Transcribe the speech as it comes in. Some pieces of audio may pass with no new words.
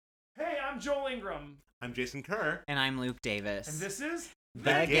I'm Joel Ingram. I'm Jayson Kerr. And I'm Luke Davis. And this is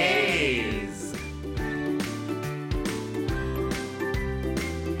The Gaze.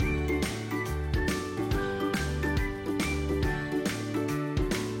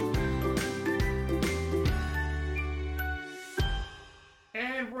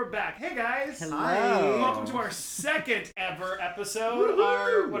 And we're back. Hey guys. Hello. Hi. Welcome to our second ever episode.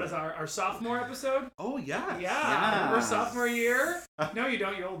 Our sophomore episode? Oh, yeah. Yeah. Remember sophomore year? No, you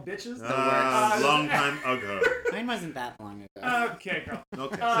don't, you old bitches. The worst. Long time ago. Mine wasn't that long ago. Okay, girl.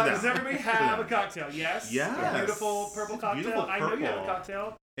 Okay, does everybody have a cocktail? Yes? Yes. Beautiful purple cocktail. Beautiful I know you have a purple.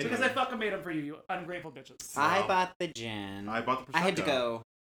 cocktail. It's because I fucking made them for you, you ungrateful bitches. Wow. I bought the gin. I bought the Prosecco. I had to go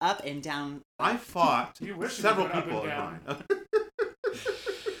up and down. I fought You wish you several could go up people and in down. mine.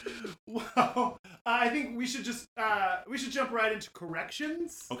 Well, I think we should just jump right into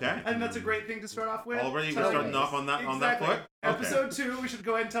corrections. Okay. And that's a great thing to start off with. Already we're So- starting off on that Exactly. foot? Okay. Episode 2, we should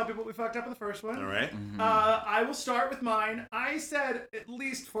go ahead and tell people what we fucked up in the first one. All right. Mhm. I will start with mine. I said at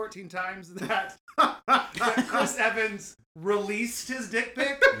least 14 times that Chris Evans released his dick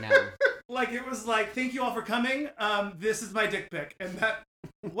pic. No. Like, it was like, thank you all for coming. This is my dick pic. And that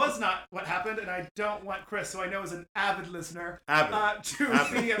was not what happened, and I don't want Chris, who I know is an avid listener, to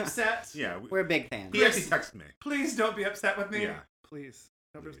be upset. Yeah. We're big fans. He actually texted me. Please don't be upset with me. Yeah. Please.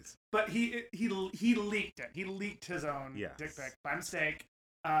 Please. But he leaked it. He leaked his own Yes. dick pic by mistake.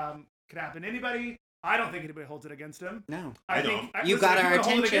 Could happen to anybody. I don't think anybody holds it against him. No. I think don't. You got if our you're gonna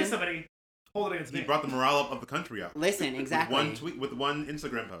Hold it attention. against somebody. Hold it against He me. brought the morale of the country up. Listen, exactly. With one tweet, with one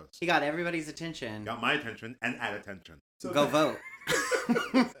Instagram post. He got everybody's attention. Got my attention and ad attention. So, Go vote.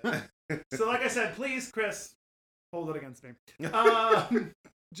 So, like I said, please, Chris, hold it against me.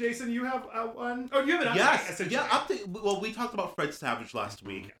 Jayson, you have one? Oh, you have an update, Yes. essentially. Yeah. Update. Well, we talked about Fred Savage last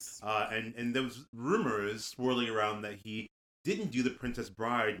week. Yes. And there was rumors swirling around that he didn't do the Princess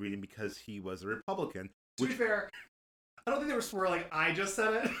Bride reading because he was a Republican. To be fair, I don't think they were swirling. I just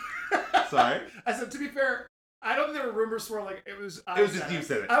said it. Sorry? I said, to be fair, I don't think there were rumors swirling. It was just you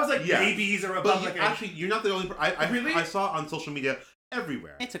said it. I was like, Yeah. maybe he's a But Republican. you're not the only. Really? I saw on social media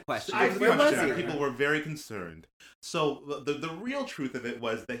everywhere. It's a question. I Where was question. he? People were very concerned. So the real truth of it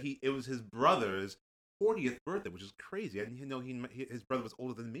was that it was his brother's 40th birthday, which is crazy. I didn't know his brother was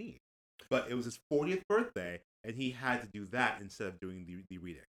older than me, but it was his 40th birthday, and he had to do that instead of doing the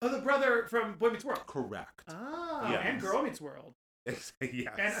reading. Oh, the brother from Boy Meets World. Correct. Ah, Yes. and Girl Meets World. Yes.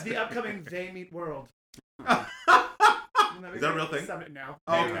 And the upcoming They Meet World. Is that a real thing? No.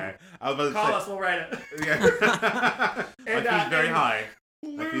 Okay. I was about to Call say. us, we'll write it. Yeah. And, My fee's very and high. My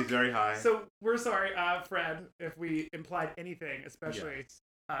Luke, fee's very high. So we're sorry, Fred, if we implied anything, especially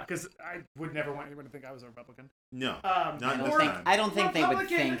because I would never want anyone to think I was a Republican. No. Not I don't think they would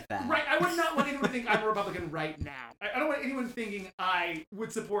Republican, think that. Right, I would not want anyone to think I'm a Republican right now. I don't want anyone thinking I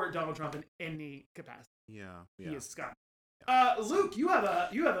would support Donald Trump in any capacity. Yeah. He Yeah. is scum. Luke, you have a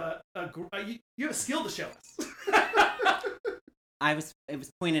skill to show us. It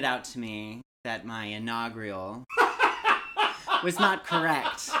was pointed out to me that my inaugural was not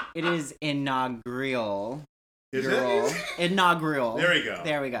correct. It is inaugural. Is it? Inaugural. There we go.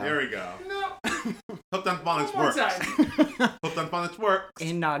 There we go. There we go. No. Hooked on phonics One more works. time. Hooked on phonics works.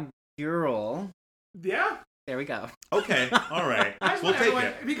 Inaugural. Yeah. There we go. Okay. All right. I just We'll want take everyone,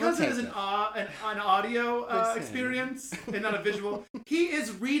 it. because We'll it is take an audio Listen. experience and not a visual. He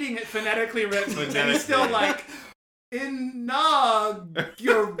is reading it phonetically written, and Phonetically. he's still like inaugural.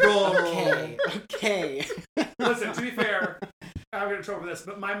 Okay. Listen, to be fair, I'm gonna trouble this,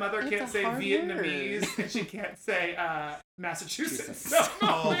 but my mother It's can't a say hard Vietnamese, word. and she can't say Massachusetts. Jesus.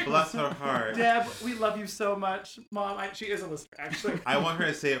 Oh, bless her heart. Deb, we love you so much, Mom. She is a listener, actually. I want her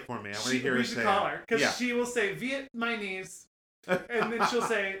to say it for me. I want to hear her we say should call it. her because Yeah. she will say Vietnamese, and then she'll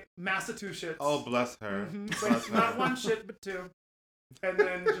say Massachusetts. Oh, bless her. Mhm. Bless Like, not her. one shit, but two. And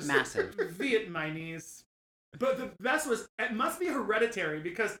then just Massive. Vietnamese. But the best was, it must be hereditary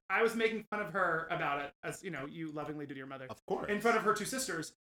because I was making fun of her about it, as you lovingly do to your mother, Of course. in front of her two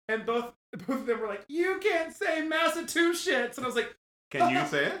sisters. And both of them were like, you can't say Massachusetts. And I was like, Can you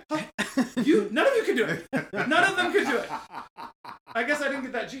say it? none of you can do it. None of them can do it. I guess I didn't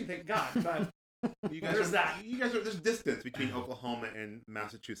get that G, thank God. But You guys There's are, that. You guys are, there's distance between Oklahoma and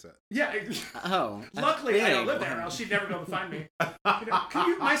Massachusetts. yeah, Oh. that's luckily I don't big. live there, or else she'd never be able to find me.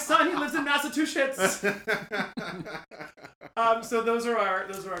 My son, he lives in Massachusetts. So those are our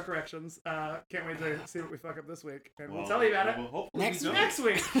corrections. Can't wait to see what we fuck up this week, and we'll tell you about it hopefully Next we don't. next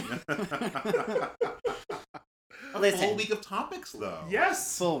week. Listen. Full week of topics, though.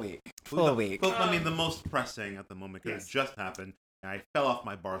 Yes. Full week. Full week. Well, I mean, the most pressing at the moment, because Yes. it just happened, and I fell off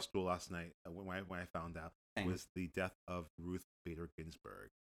my bar stool last night when I found out, Same. was the death of Ruth Bader Ginsburg.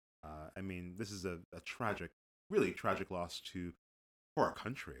 I mean, this is a tragic, really tragic loss for our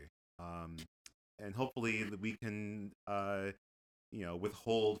country. And hopefully we can,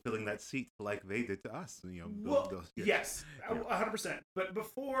 withhold filling that seat like they did to us. Those years. Yes, 100%. But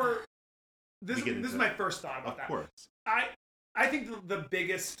before this is my first thought about that. Of course, I think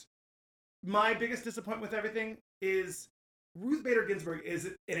my biggest disappointment with everything is Ruth Bader Ginsburg is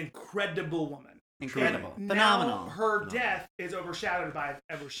an incredible woman. Incredible. And Phenomenal. Now her death is overshadowed by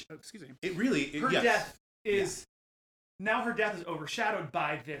excuse me. It really death is now her death is overshadowed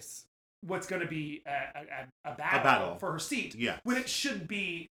by this what's going to be a battle for her seat. Yeah. When it should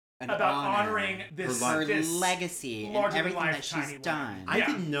be An about honor. honoring her this legacy and everything that she's done. I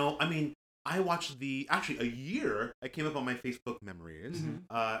didn't know. I mean, I watched a year. I came up on my Facebook memories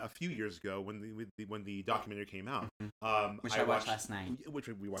a few years ago when the documentary came out. Which I watched last night. Which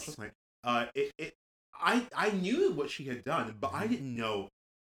we watched last night. I knew what she had done, but I didn't know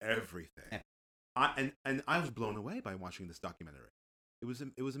everything. Yeah. And I was blown away by watching this documentary.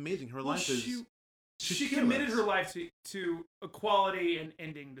 It was amazing. Her life is. She committed her life to equality and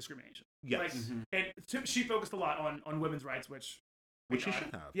ending discrimination. Yes. And she focused a lot on women's rights, which she should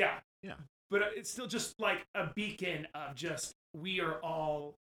have. Yeah. Yeah. But it's still just like a beacon of just we are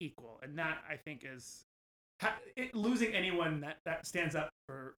all equal, and that I think is losing anyone that stands up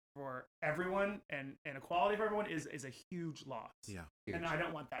for everyone and equality for everyone is a huge loss. Yeah. Huge. And I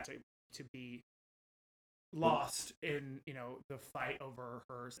don't want that to be lost in the fight over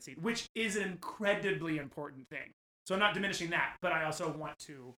her seat, which is an incredibly important thing. So I'm not diminishing that, but I also want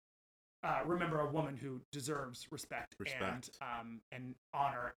to remember a woman who deserves respect. And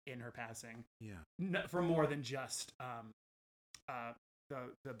honor in her passing. Yeah. For more than just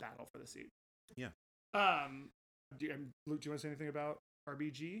the battle for the seat. Yeah. Luke, do you want to say anything about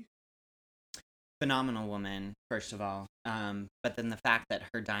R.B.G? Phenomenal woman, first of all. But then the fact that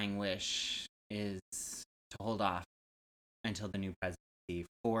her dying wish is to hold off until the new presidency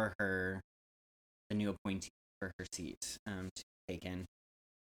for her, the new appointee for her seat to be taken.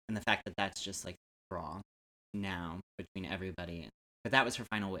 And the fact that that's just like wrong now between everybody. But that was her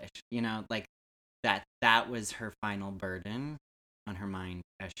final wish, like that was her final burden on her mind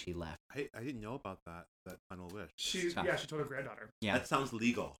as she left. I didn't know about that final wish. She told her granddaughter. Yeah. That sounds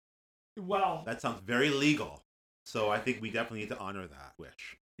legal. Well, that sounds very legal. So I think we definitely need to honor that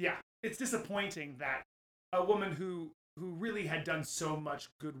wish. Yeah. It's disappointing that a woman who really had done so much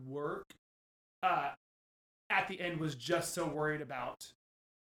good work at the end was just so worried about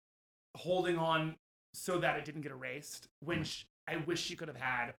holding on so that it didn't get erased when I wish she could have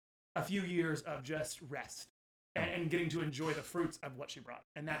had a few years of just rest and getting to enjoy the fruits of what she brought.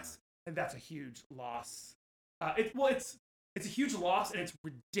 And that's a huge loss. It's a huge loss, and it's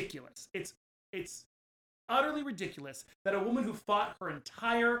ridiculous. It's utterly ridiculous that a woman who fought her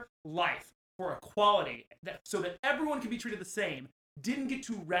entire life for equality, so that everyone can be treated the same, didn't get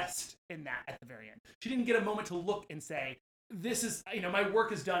to rest in that at the very end. She didn't get a moment to look and say, this is, my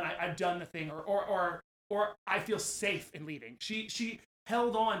work is done. I've done the thing, or I feel safe in leaving. She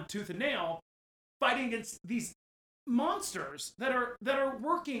held on tooth and nail, fighting against these monsters that are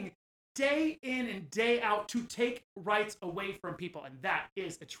working day in and day out to take rights away from people, and that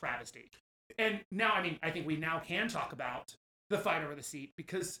is a travesty. And now, I think we now can talk about the fight over the seat,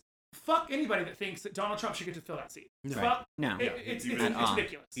 because fuck anybody that thinks that Donald Trump should get to fill that seat. No. Fuck, no, it's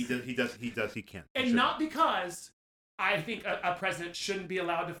ridiculous. He can't. And not because I think a president shouldn't be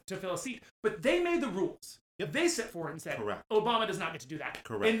allowed to fill a seat, but they made the rules. Yep. They set forward and said, correct, Obama does not get to do that.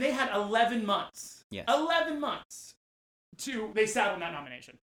 Correct. And they had 11 months. Yes. 11 months they sat on that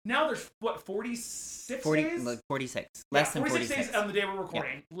nomination. Now there's, 46 days? 46. Less than 46 days on the day we're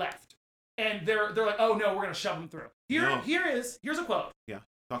recording left. And they're like, oh no, we're going to shove them through. Here's a quote. Yeah,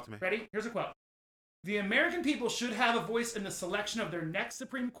 talk to me. Ready? Here's a quote. The American people should have a voice in the selection of their next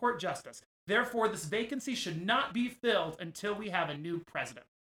Supreme Court justice. Therefore, this vacancy should not be filled until we have a new president.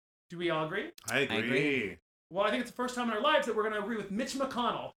 Do we all agree? I agree. Well, I think it's the first time in our lives that we're going to agree with Mitch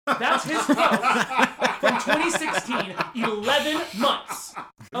McConnell. That's his quote from 2016. 11 months.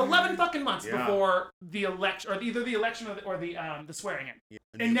 11 fucking months before the election, or either the election or the swearing in. Yeah,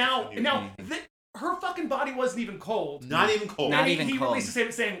 and now her fucking body wasn't even cold. Not even cold. Not even he cold. released a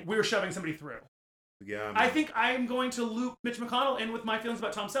statement saying, we're shoving somebody through. Yeah, man. I think I'm going to loop Mitch McConnell in with my feelings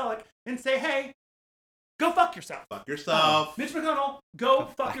about Tom Selleck and say, hey, go fuck yourself. Fuck yourself. Mitch McConnell, go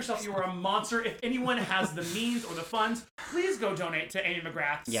fuck yourself. You are a monster. If anyone has the means or the funds, please go donate to Amy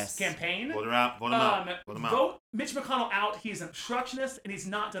McGrath's campaign. Vote her out. Vote him out. Vote Mitch McConnell out. He's an obstructionist, and he's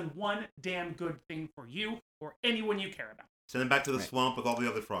not done one damn good thing for you or anyone you care about. Send him back to the swamp with all the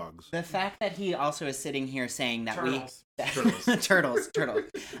other frogs. The fact that he also is sitting here saying that Turtles. turtles. The fact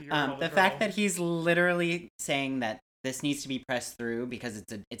turtle. that he's literally saying that this needs to be pressed through because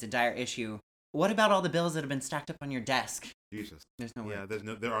it's a dire issue. What about all the bills that have been stacked up on your desk? Jesus. There's no Yeah,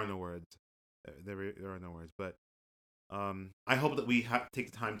 words. there are no words. There are no words. But I hope that we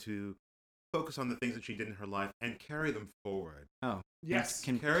take the time to focus on the things that she did in her life and carry them forward. Oh, Yes.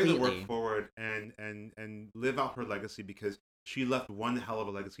 completely. Carry the work forward and live out her legacy, because she left one hell of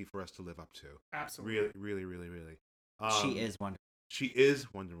a legacy for us to live up to. Absolutely. Really, really, really, really. She is wonderful. She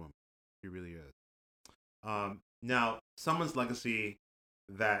is Wonder Woman. She really is. Now, someone's legacy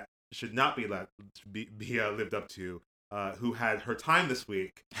that should not be lived up to, who had her time this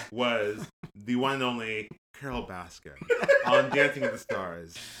week, was the one and only Carole Baskin on Dancing with the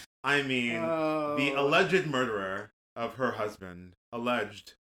Stars. I mean, the alleged murderer of her husband.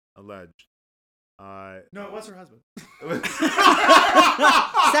 Alleged. No, it was her husband.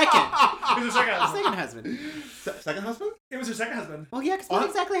 Second. It was her second husband. Second husband. Second husband? It was her second husband. Well, yeah, because what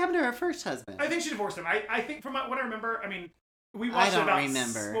exactly happened to her first husband? I think she divorced him. I think from what I remember, I mean, we watched it about...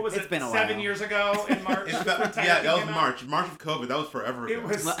 remember. What was It's it, been a 7 while. years ago in March? That was March. March of COVID. That was forever ago. It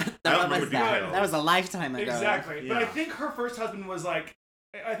was... I don't remember details. That was a lifetime ago. Exactly. Yeah. But I think her first husband was like...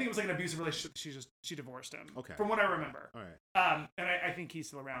 I think it was like an abusive relationship. She divorced him. Okay. From what I remember. All right. And I think he's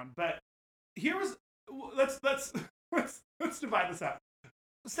still around. But here was... Let's divide this up.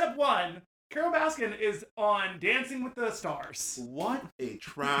 Step 1, Carole Baskin is on Dancing with the Stars. What a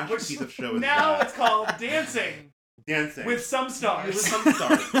trash piece of show is now that? it's called Dancing with some Stars. With some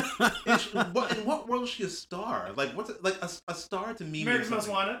stars. In what world is she a star? Like, what's it, like a star to me? America's Most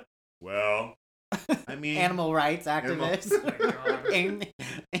Wanted. Well, I mean, Animal rights activist. Oh my God.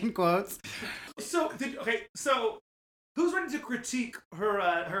 in quotes. So who's ready to critique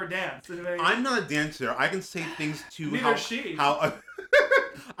her dance? I'm not a dancer. I can say things to Neither is she. how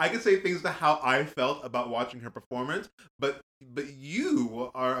I can say things to how I felt about watching her performance, but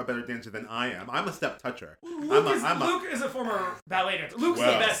you are a better dancer than I am. I'm a step toucher. Luke is a former ballet dancer. Luke's the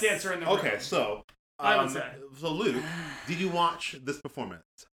best dancer in the room. Okay, so I would say. So Luke, did you watch this performance?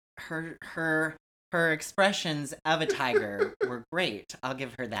 Her expressions of a tiger were great. I'll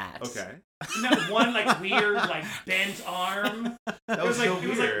give her that. Okay. And that one like weird like bent arm. That was so weird. It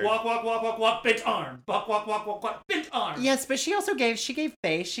was like walk, walk, walk, walk, walk, bent arm. Walk, walk, walk, walk, walk, bent arm. Yes, but she also gave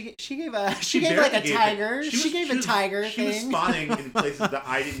face. She gave like barely a tiger. She gave a tiger thing. She was spotting in places that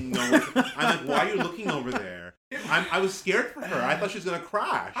I didn't know. I'm like, why are you looking over there? I was scared for her. I thought she was gonna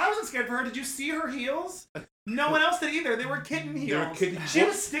crash. I wasn't scared for her. Did you see her heels? No one else did either. They were kitten heels. She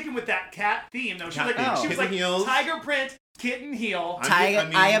was sticking with that cat theme though. She was like heels. tiger print, kitten heel.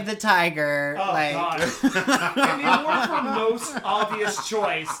 Eye of the tiger. Oh God. And the award for most obvious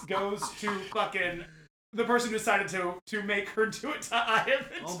choice goes to fucking the person who decided to make her do it to Eye of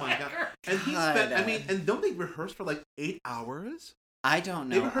the Tiger. Oh my God. And he spent, and don't they rehearse for like 8 hours? I don't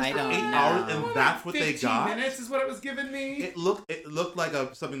know. They rehearsed for 8 hours, and that's what they got. 15 minutes is what it was giving me. It looked like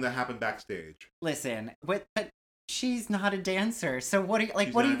something that happened backstage. Listen, but she's not a dancer. So what are you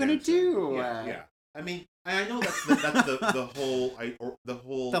She's what are not you a gonna dancer. do? Yeah. I mean, I know that's the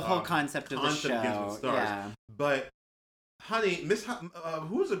whole concept of the show. Dancing with Stars. Yeah. But honey,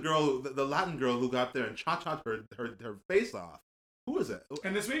 who was the girl, the Latin girl who got there and cha-cha her face off? Who is it?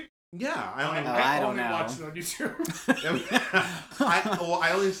 And this week? Yeah, I don't only know. watched it on YouTube.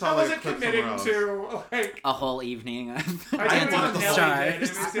 I only saw I like a wasn't clip committing somewhere else. to like A whole evening of I did Dancing what with the Nelly Stars. did. Did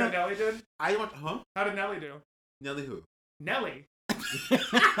you see what Nelly did? I watched, huh? How did Nelly do? Nelly who? Nelly.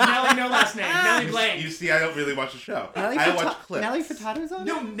 Nelly, no last name. Nelly Blaine. You see, I don't really watch the show. Nelly I watch clips. Nelly Furtado's on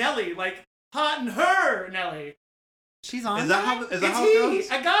No, it? Nelly, like hot and her Nelly. She's on Is that how It's it goes?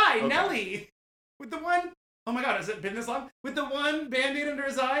 a guy, Okay. Nelly, with the one. Oh my God, has it been this long? With the one band-aid under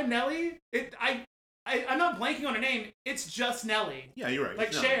his eye, Nelly. I'm not blanking on a name. It's just Nelly. Yeah, you're right.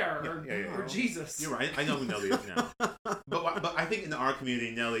 Like No. Cher Yeah. or Jesus. You're right. I know who Nelly is now. but I think in our community,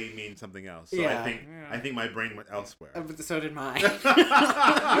 Nelly means something else. So Yeah. I think my brain went elsewhere. So did mine.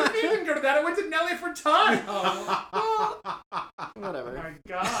 I didn't even go to that. I went to Nelly Furtado. Whatever. Oh my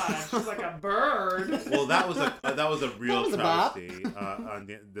God, she's like a bird. Well, that was a real That was a bop.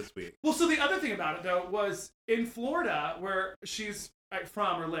 travesty this week. Well, so the other thing about it though was in Florida, where she's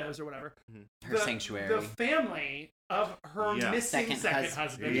from or lives or whatever. Her sanctuary. The family of her missing second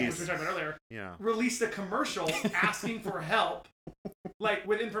husband, Yes. which we talked about earlier, Yeah. released a commercial asking for help, like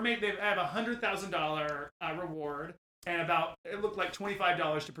with information. They have a $100,000 reward and it looked like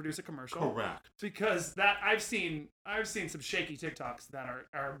 $25 to produce a commercial. Correct. Because that I've seen some shaky TikToks that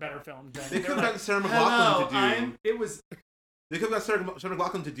are better filmed than They could have like, gotten Sarah McLachlan to do. It was They could have got Sarah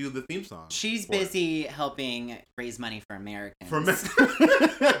McLachlan to do the theme song. She's busy helping raise money for Americans.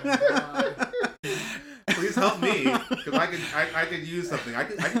 Please help me, because I could use something. I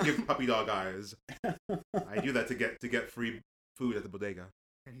could give puppy dog eyes. I do that to get free food at the bodega.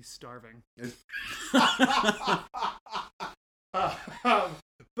 And he's starving.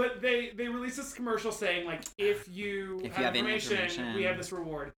 But they released this commercial saying, like, if you have information, we have this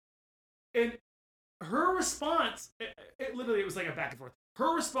reward. And her response, it literally, it was like a back and forth.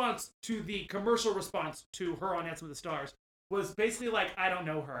 Her response to the commercial response to her on Dancing with the Stars was basically like, I don't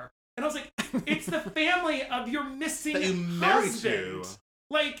know her. And I was like, it's the family of your missing that you married husband. to.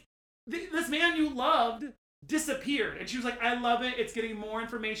 Like, this man you loved disappeared. And she was like, I love it. It's getting more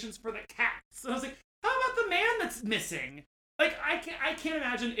information for the cats. And I was like, how about the man that's missing? Like, I can't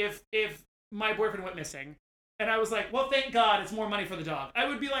imagine if my boyfriend went missing and I was like, well, thank God it's more money for the dog. I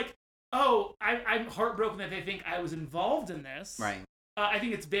would be like, oh, I'm heartbroken that they think I was involved in this. Right. I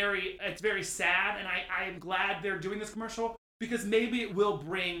think it's very sad, and I am glad they're doing this commercial because maybe it will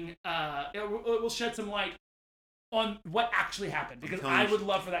bring, it will shed some light on what actually happened, because I would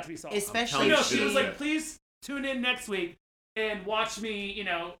love for that to be solved. Especially, she was like, please tune in next week and watch me,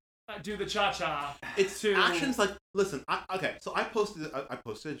 do the cha-cha. It's actions like, listen, so I posted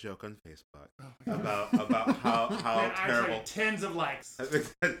a joke on Facebook about how Man, terrible. actually, tens of likes.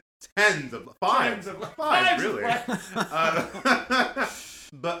 Five, really.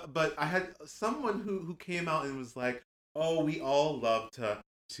 But I had someone who came out and was like, oh, we all love to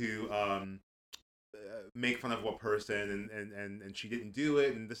make fun of one person and she didn't do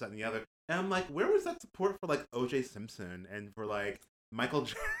it and this, that, and the other. And I'm like, where was that support for like O.J. Simpson and for like Michael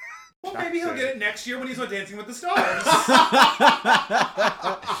Jackson? Well, maybe he'll get it next year when he's on Dancing with the Stars.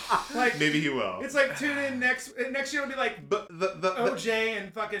 Like, maybe he will. It's like, tune in next year. It'll be like OJ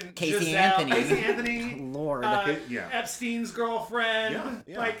and fucking Casey Giselle, Anthony. Casey Anthony. Lord. Epstein's girlfriend.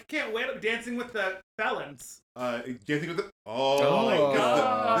 Yeah. Like, can't wait. Dancing with the Felons. Dancing with the... Oh my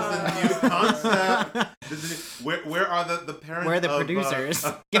God. This is a new concept. Where are the parents? Where are the producers?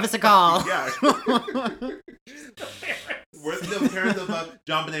 Give us a call. Yeah. Where's the parents of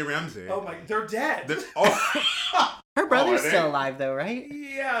John Benet Ramsey? Oh my, they're dead. Her brother's still alive though, right?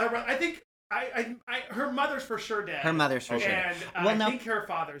 Yeah, I think her mother's for sure dead. Her mother's for sure. And I think her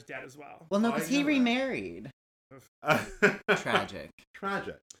father's dead as well. Well, no, because he remarried. Tragic.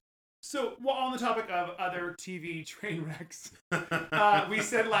 So, on the topic of other TV train wrecks, we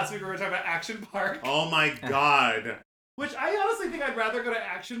said last week we were talking about Action Park. Oh my God. Which I honestly think I'd rather go to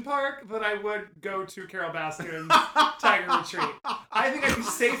Action Park than I would go to Carole Baskin's Tiger Retreat. I think I'd be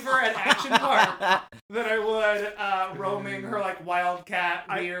safer at Action Park than I would roaming her like wildcat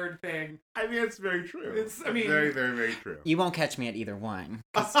weird thing. I mean, it's very true. It's very, very, very true. You won't catch me at either one.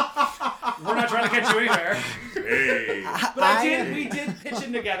 We're not trying to catch you anywhere. Hey. But we did pitch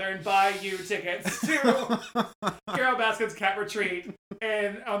in together and buy you tickets to Carole Baskin's Cat Retreat.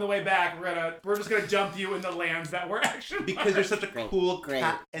 And on the way back, we're just gonna dump you in the lands that were Action because Park. you're such a cool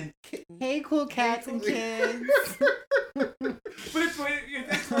cat and kitten. Hey, cool cats and kids. But it's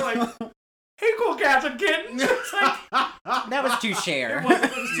more like, hey, cool cats and kittens. It's like, that was too Cher. It was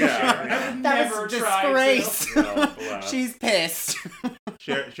too Cher. I would never try to. She's pissed.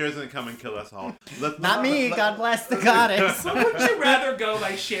 Cher's gonna come and kill us all. Not me. God bless the goddess. But wouldn't you rather go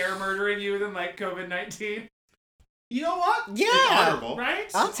like Cher murdering you than like COVID-19? You know what? Yeah. It's honorable. Right?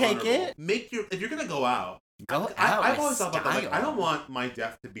 I'll take it. If you're gonna go out. Out. I've always thought about that. Like, I don't want my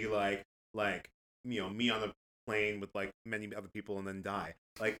death to be like me on a plane with like many other people and then die.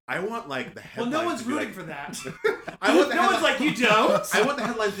 Like, I want like the headlines. Well, no one's to be rooting like, for that. No one's like, you don't. I want the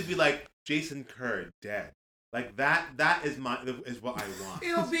headlines to be like Jayson Kerr dead. Like that is what I want.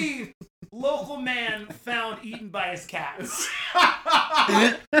 It'll be local man found eaten by his cats.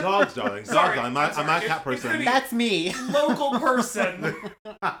 Dogs, darling. Sorry, I'm not a cat person. That's me. Local person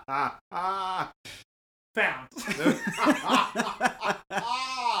found.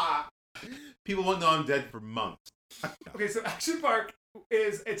 People won't know I'm dead for months. Okay, so Action Park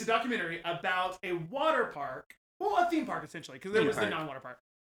it's a documentary about a water park. Well, a theme park essentially, because there was the non-water park.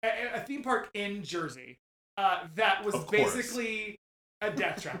 A theme park in Jersey that was basically a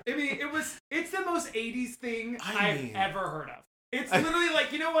death trap. I mean, it's the most 80s thing I've ever heard of. It's literally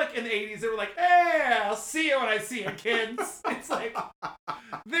like, like in the 80s, they were like, hey, I'll see you when I see you, kids. It's like,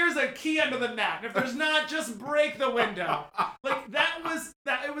 there's a key under the mat. And if there's not, just break the window. Like,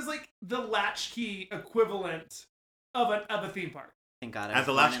 it was like the Latchkey equivalent of a theme park. Thank God. As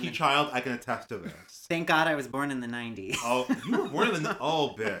a Latchkey child, I can attest to this. Thank God I was born in the 90s. Oh, you were born in the...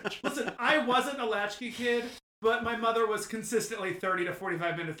 Oh, bitch. Listen, I wasn't a Latchkey kid, but my mother was consistently 30 to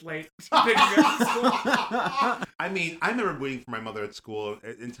 45 minutes late picking me up from school. I mean, I remember waiting for my mother at school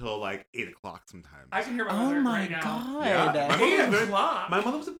until like 8 o'clock sometimes. I can hear my mother right now. God. Yeah. 8 o'clock? My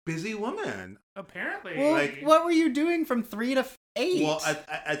mother was a busy woman. Apparently. Well, Like- what were you doing from 3 to 8? Well,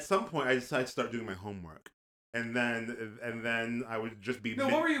 at some point, I decided to start doing my homework. And then I would just be... No,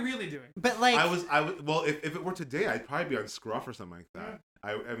 what were you really doing? But like... I was well, if it were today, I'd probably be on Scruff or something like that.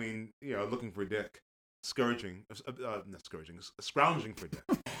 I mean, looking for dick. Scrounging for dick.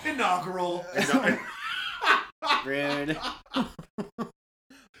 Inaugural. Rude.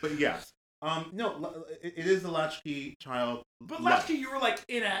 But yes. No, it is the Latchkey child. But Latchkey, you were like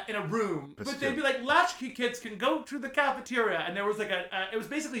in a room. That's but they'd be like, Latchkey kids can go to the cafeteria, and there was like it was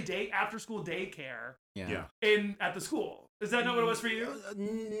basically after school daycare. Yeah. At the school. Is that not what it was for you?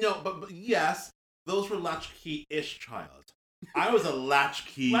 No, but yes, those were Latchkey-ish child. I was a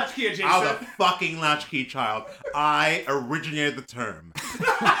Latchkey. Latchkey adjacent. I was a fucking Latchkey child. I originated the term.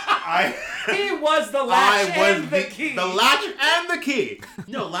 He was the latch and the key. The latch and the key.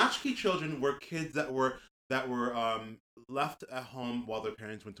 No, Latchkey children were kids that were left at home while their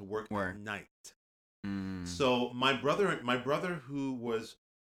parents went to work at night. So my brother who was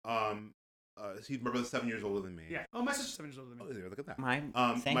my brother's 7 years older than me. Yeah. Oh, my sister's 7 years older than me. Oh, look at that.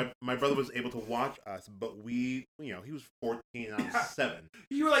 My brother was able to watch us, but we, he was 14 and I was 7.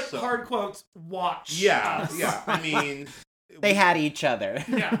 You were like, hard quotes, watch. Yeah, us. yeah. I mean, they had each other.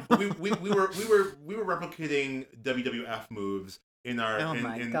 Yeah. we were replicating WWF moves in our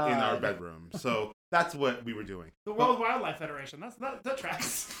in our bedroom. So that's what we were doing. The World Wildlife Federation. That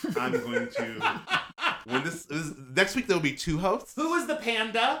tracks. I'm going to when this next week there will be 2 hosts. Who is the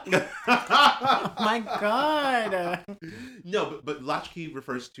panda? Oh my God. No, but Latchkey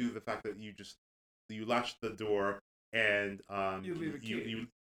refers to the fact that you latch the door and you leave a key.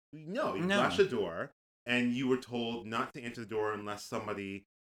 You latch the door and you were told not to enter the door unless somebody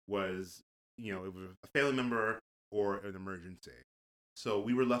was it was a family member or an emergency. So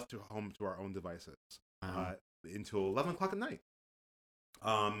we were left home to our own devices until 11 o'clock at night.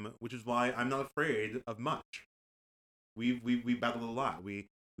 Which is why I'm not afraid of much. We battled a lot. We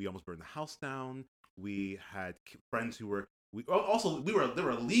almost burned the house down. We had friends who were there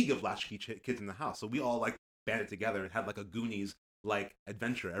were a league of Latchkey kids in the house, so we all like banded together and had like a Goonies like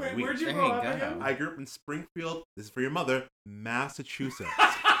adventure every week. Where'd you grow up again? I grew up in Springfield. This is for your mother, Massachusetts.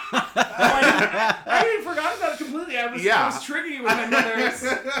 I even forgot about it completely. I was tricking you with my mother's.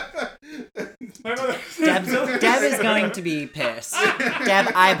 Deb is going to be pissed.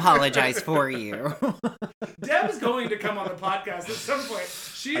 Deb, I apologize for you. Deb is going to come on the podcast at some point.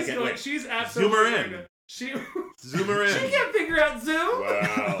 She's absolutely Zoom her in. Zoom her in. She can't figure out Zoom.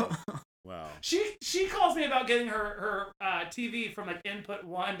 Wow. She calls me about getting her TV from like input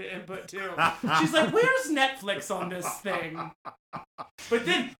 1 to input 2. She's like, "Where's Netflix on this thing?" But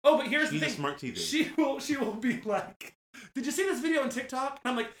then, but here's the thing. She's a smart TV. She will be like, "Did you see this video on TikTok?"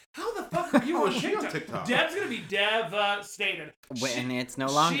 And I'm like, "How the fuck are you on TikTok? Deb's gonna be devastated." When it's no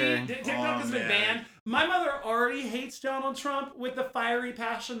longer. TikTok has been banned. My mother already hates Donald Trump with the fiery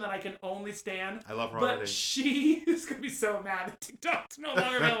passion that I can only stand. I love her but already. She is gonna be so mad that TikTok's no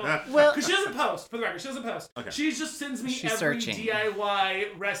longer available. Well, because she doesn't post. For the record, she doesn't post. Okay. She just sends me every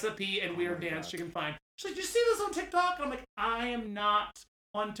DIY recipe and weird dance she can find. She's like, "Did you see this on TikTok?" And I'm like, "I am not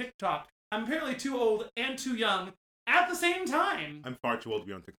on TikTok. I'm apparently too old and too young at the same time." I'm far too old to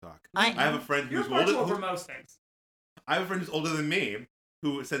be on TikTok. I have a friend who's You're far too old for most things. I have a friend who's older than me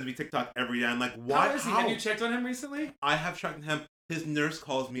who sends me TikTok every day. I'm like, why? How is he? Have you checked on him recently? I have checked on him. His nurse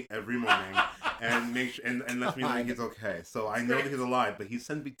calls me every morning and and lets me know he's okay. So I know that he's alive, but he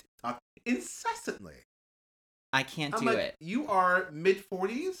sends me TikTok incessantly. I can't do like, it. You are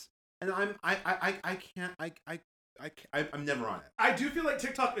mid-40s, and I'm never on it. I do feel like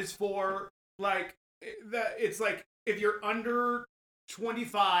TikTok is for like it's like if you're under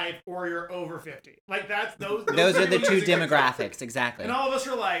 25 or you're over 50. Like those are the two demographics, exactly. And all of us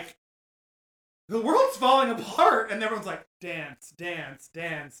are like, the world's falling apart, and everyone's like, dance. Yeah,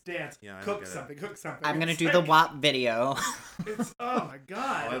 cook something. I'm gonna do the WAP video. It's oh my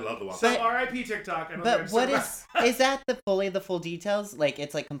god. Oh, I love the WAP. So R.I.P. TikTok. But what is that the full details? Like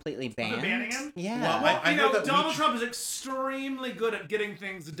it's like completely banned. Banning him? Yeah. Well, I know that Donald Trump is extremely good at getting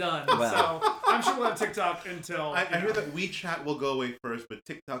things done. So I'm sure we'll have TikTok until. I hear that WeChat will go away first, but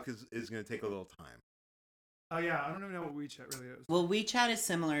TikTok is going to take a little time. Oh yeah, I don't even know what WeChat really is. Well, WeChat is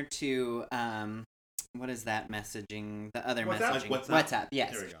similar to what is that messaging? The other WhatsApp? messaging. Like WhatsApp? WhatsApp,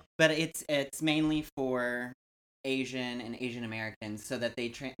 yes. There we go. But it's mainly for Asian and Asian Americans so that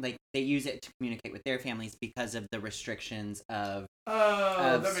they use it to communicate with their families because of the restrictions of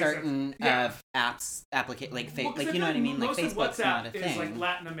certain apps like Well, like you know what I mean, like most of Facebook's not a WhatsApp thing. is like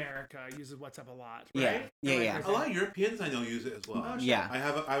Latin America uses WhatsApp a lot, right? Yeah. A lot of Europeans I know use it as well. Oh, yeah.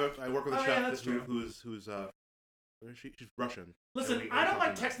 I work with a chef who's she's Russian. Listen, I don't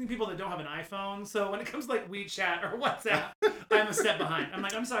like texting people that don't have an iPhone, so when it comes to like WeChat or WhatsApp, I'm a step behind. I'm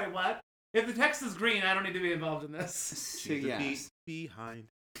like, I'm sorry, what? If the text is green, I don't need to be involved in this. So, yeah. Behind.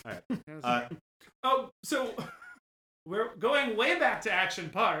 All right. So we're going way back to Action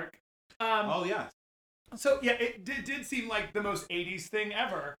Park. Yeah. So yeah, it did seem like the most 80s thing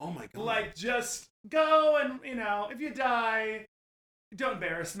ever. Oh my god. Like, just go and, if you die, don't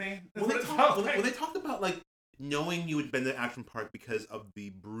embarrass me. When they talked about like knowing you had been to Action Park because of the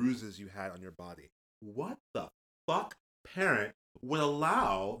bruises you had on your body, what the fuck parent would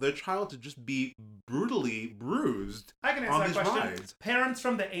allow their child to just be brutally bruised I can on answer these that question. rides? Parents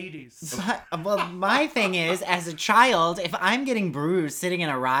from the 80s. Well, my thing is, as a child, if I'm getting bruised sitting in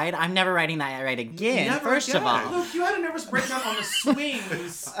a ride, I'm never riding that ride again. Never First again. of all, Look, you had a nervous breakdown on the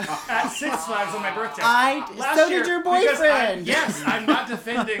swings at Six Flags on my birthday. So did your boyfriend. Yes, I'm not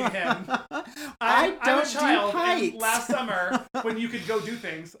defending him. I'm a child. And last summer, when you could go do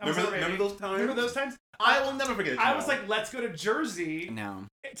things. Remember those times? Remember those times? I will never forget it. I was like, let's go to Jersey. No.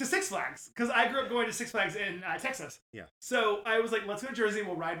 To Six Flags, because I grew up going to Six Flags in Texas. Yeah. So I was like, let's go to Jersey.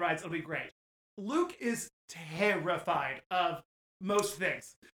 We'll ride rides. It'll be great. Luke is terrified of most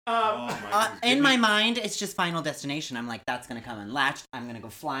things. In my mind, it's just Final Destination. I'm like, that's gonna come unlatched. I'm gonna go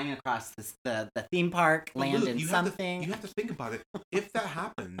flying across the theme park, land in something. You have to think about it. If that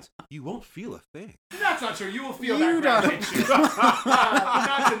happens, you won't feel a thing. That's not true. You will feel that gravitation.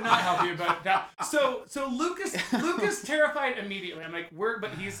 Not to not help you, but that. So Luke is terrified immediately. I'm like,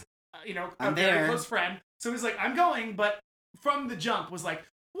 but he's a very close friend. So he's like, I'm going, but from the jump was like,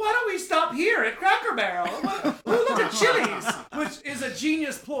 why don't we stop here at Cracker Barrel? Look at Chili's, which is a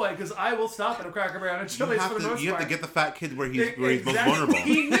genius ploy because I will stop at a Cracker Barrel and Chili's for the most part. You have to get the fat kid where he's most vulnerable.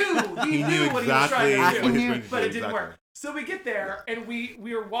 He knew what he was trying to do, but it didn't work. So we get there and we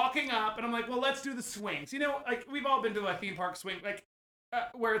were walking up, and I'm like, well, let's do the swings. Like we've all been to a theme park swing, like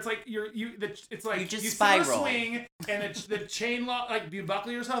where it's like you just sit on a spiral. swing and the chain lock, like you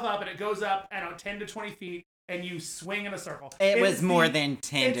buckle yourself up and it goes up, 10 to 20 feet. And you swing in a circle. It was more than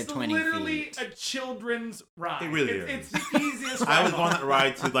 10 to 20 feet. It's literally a children's ride. It really is. It's the easiest ride. I was on that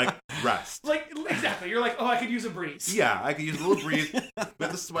ride to rest. Exactly. You're like, oh, I could use a breeze. Yeah, I could use a little breeze, get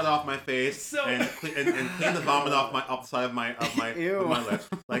the sweat off my face, and clean the vomit off the side of my lips.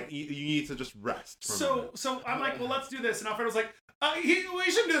 Like you need to just rest. So I'm like, well, let's do this. And Alfredo's like, we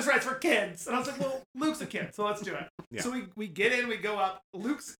shouldn't do this ride for kids. And I was like, well, Luke's a kid, so let's do it. Yeah. So we get in, we go up.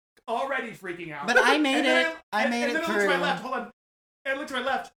 Luke's already freaking out. But I made it. I made it through. I looked to my left. Hold on. I looked to my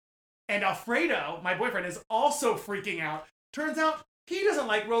left. And Alfredo, my boyfriend, is also freaking out. Turns out he doesn't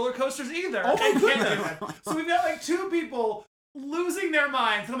like roller coasters either. Oh my goodness. So we've got like two people losing their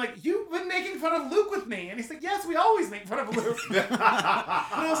minds. And I'm like, you've been making fun of Luke with me. And he's like, yes, we always make fun of Luke. And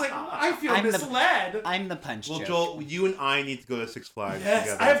I was like, I feel misled. I'm the punch joke. Well, Joel, you and I need to go to Six Flags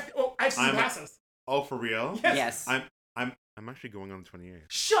together. I have season passes. Oh, for real? Yes. I'm actually going on the 28th.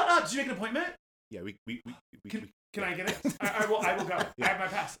 Shut up! Did you make an appointment? Yeah, Can I get it? I will go. Yeah. I have my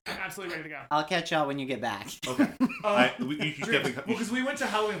pass. I'm absolutely ready to go. I'll catch y'all when you get back. Okay. You should definitely come. Because we went to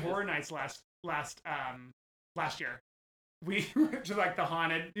Halloween Horror Nights last year. We went to like the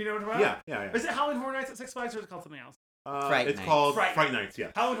haunted. You know what I'm talking about? Yeah. Is it Halloween Horror Nights at Six Flags or is it called something else? It's called Fright Nights.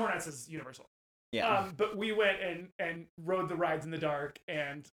 Yeah. Halloween Horror Nights is Universal. Yeah. But we went and rode the rides in the dark,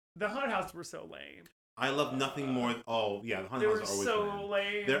 and the haunted house were so lame. I love nothing more. Oh yeah, the haunted house are always so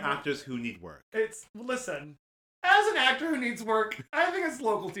lame. They're actors who need work. Listen. As an actor who needs work, I think it's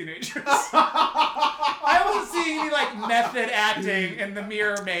local teenagers. I wasn't seeing any method acting in the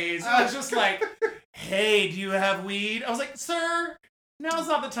mirror maze. It was just like, hey, do you have weed? I was like, sir, now's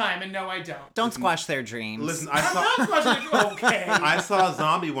not the time, and no, I don't. Don't squash their dreams. Listen, I'm not squashing their dreams. Okay. I saw a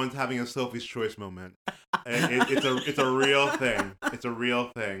zombie once having a Sophie's Choice moment. It's a real thing. It's a real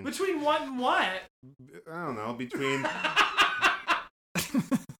thing. Between what and what? I don't know. Between.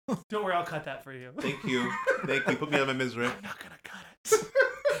 Don't worry, I'll cut that for you. Thank you. Put me out of my misery. I'm not gonna cut it.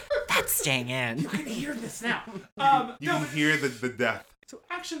 That's staying in. You can hear this now. You can hear the death. So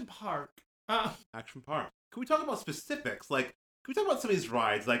Action Park. Action Park. Can we talk about specifics? Can we talk about some of these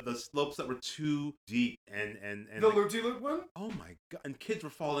rides, like the slopes that were too deep and the loop-de-loop one? Oh my god! And kids were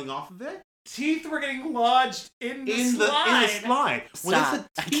falling off of it. teeth were getting lodged in the slide. In the slide. When Stop.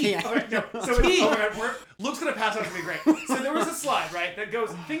 it's a teeth. Okay, no. So Luke's gonna pass out. It's gonna be great. So there was a slide, right, that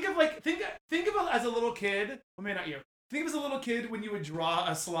goes. Think of as a little kid. Well, maybe not you. Think of as a little kid when you would draw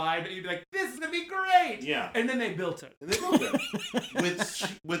a slide and you'd be like, "This is gonna be great." Yeah. And then they built it. And they built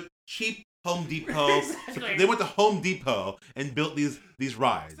it with cheap Home Depot. Exactly. They went to Home Depot and built these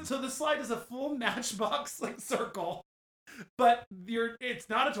rides. So the slide is a full Matchbox circle, but it's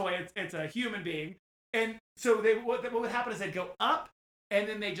not a toy. It's a human being. And so what would happen is they'd go up and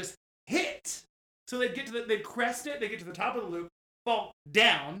then they just hit. So they'd crest it. They get to the top of the loop, fall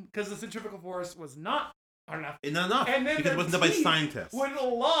down because the centrifugal force was not hard enough. Not enough. And then because it wasn't done by scientists. Would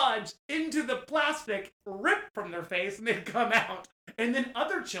lodge into the plastic, rip from their face, and they'd come out. And then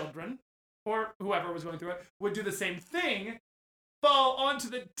other children, or whoever was going through it, would do the same thing, fall onto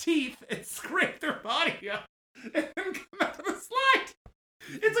the teeth and scrape their body up, and then come out of the slide.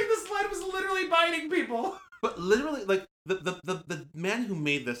 It's like the slide was literally biting people. But literally, like the man who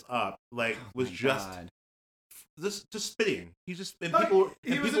made this up, like was just spitting. He just and people.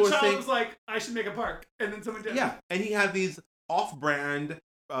 He and was people a were child saying, who was like, I should make a park, and then someone did. Yeah, and he had these off-brand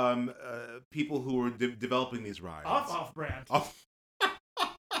people who were developing these rides. Off-brand.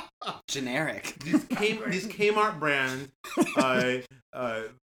 Generic. These Kmart brand.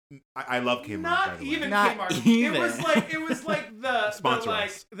 I love Kmart. Not even Not Kmart. even. It was like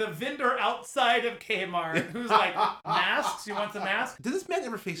the vendor outside of Kmart who's like, masks. You want some masks? Did this man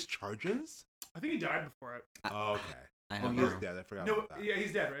ever face charges? I think he died before it. Oh, okay. I Oh, don't he's know. dead. I forgot about that. Yeah,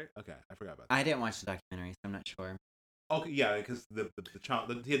 he's dead, right? Okay, I forgot about that. I didn't watch the documentary, so I'm not sure. Okay, yeah, because the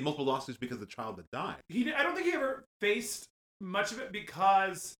child, he had multiple lawsuits because the child had died. I don't think he ever faced much of it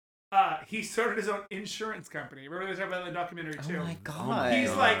because he started his own insurance company. Remember they talked about in the documentary too? Oh my god.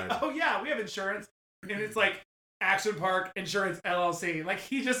 He's like, oh yeah, we have insurance, and it's like Action Park Insurance LLC. Like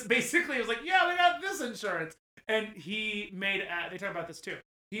he just basically was like, yeah, we got this insurance, and he made. They talk about this too.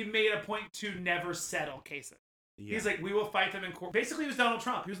 He made a point to never settle cases. Yeah. He's like, we will fight them in court. Basically, he was Donald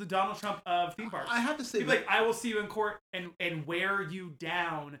Trump. He was the Donald Trump of theme parks. I have to say, he's like, I will see you in court and wear you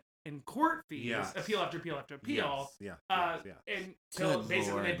down in court fees, yes. appeal after appeal after appeal. Yes. Until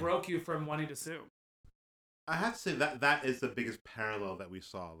basically they broke you from wanting to sue. I have to say that is the biggest parallel that we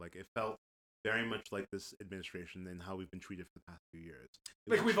saw. Like it felt very much like this administration and how we've been treated for the past few years.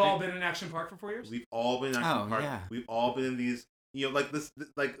 Like we've all been in Action Park for 4 years. We've all been in Action Park. Yeah. We've all been in these. Like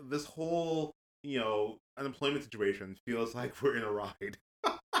this whole unemployment situation feels like we're in a ride.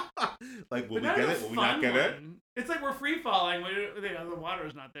 Like will we get it? Will we not get it? It's like we're free falling. The water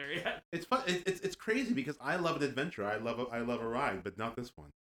is not there yet. It's fun. It's crazy because I love an adventure. I love a ride, but not this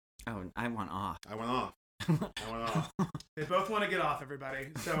one. Oh, I want off. I went off. They both want to get off, everybody.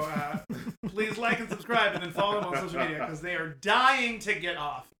 So please like and subscribe, and then follow them on social media because they are dying to get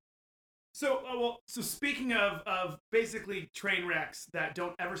off. So so speaking of basically train wrecks that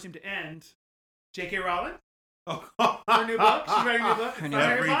don't ever seem to end, J.K. Rowling. Her new book. She's writing a new book.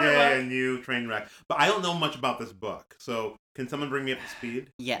 Every day a new train wreck. But I don't know much about this book. So can someone bring me up to speed?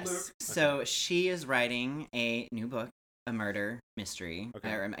 Yes. Luke? So she is writing a new book, a murder mystery.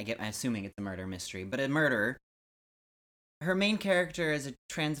 Okay. I'm assuming it's a murder mystery, but a murder. Her main character is a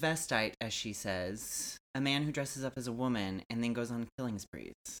transvestite, as she says, a man who dresses up as a woman and then goes on killing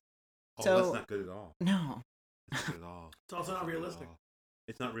sprees. Oh, So, that's not good at all. No. That's not good at all. It's also not realistic.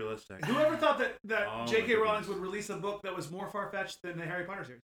 It's not realistic. Whoever thought that Oh, J.K. my Rowling goodness. would release a book that was more far-fetched than the Harry Potter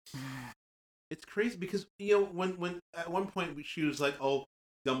series? It's crazy because when at one point she was like, "Oh,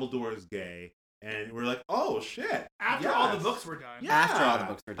 Dumbledore is gay," and we're like, "Oh shit!" After yes. all the books were done. Yeah. After all the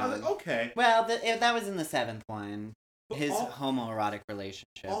books were I was done. like, okay. Well, that was in the 7th one. But His all- homoerotic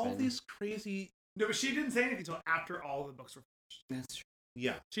relationship. All and- these crazy. No, but she didn't say anything until after all the books were finished. That's true.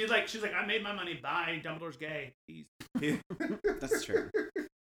 Yeah. She's like, I made my money. Bye. Dumbledore's gay. Peace. That's true.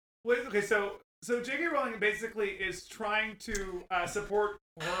 Wait, okay, so J.K. Rowling basically is trying to support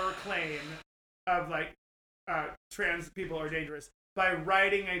her claim of like trans people are dangerous by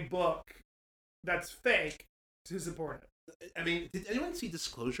writing a book that's fake to support it. I mean, did anyone see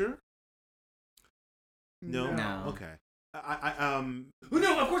Disclosure? No. No. Okay. I Oh,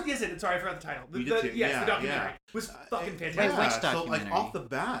 no, of course, yes, sorry, I forgot the title. You did too. Yes, Yeah, the documentary yeah. was fucking fantastic. Wait, which So like documentary? off the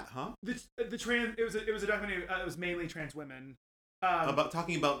bat, huh? The trans it was a documentary. It was mainly trans women. About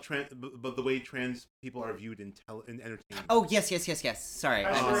talking about about the way trans people are viewed in entertainment. Oh, yes. Sorry.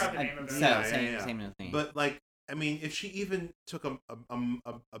 I forgot the name of it. Same thing. But like, I mean, if she even took a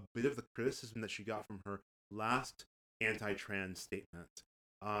bit of the criticism that she got from her last anti-trans statement,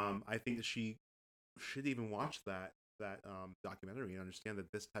 I think that she should even watch that documentary and understand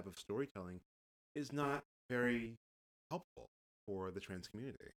that this type of storytelling is not very helpful for the trans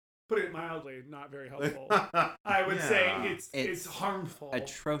community. putting it mildly, not very helpful. I would say it's harmful.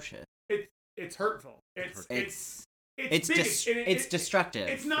 Atrocious. It's hurtful. It's destructive.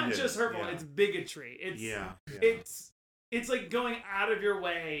 It's not just hurtful. It's bigotry. It's like going out of your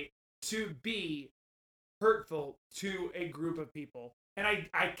way to be hurtful to a group of people. And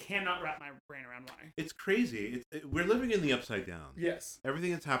I cannot wrap my brain around why. It's crazy. We're living in the upside down. Yes.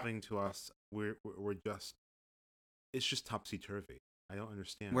 Everything that's happening to us, it's just topsy-turvy. I don't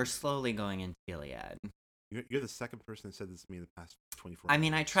understand. We're slowly going into Gilead. You're the second person that said this to me in the past 24 hours. I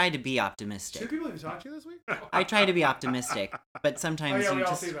mean, I try to be optimistic. 2 people have talked to you this week? I try to be optimistic, but sometimes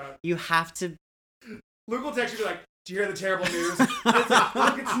you have to... Luke will text you and be like, do you hear the terrible news? It's like,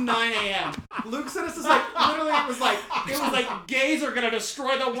 Luke, it's 9 a.m. Luke sent us this, like, literally, it was like, gays are gonna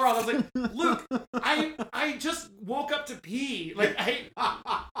destroy the world. I was like, Luke, I just woke up to pee. Like, he's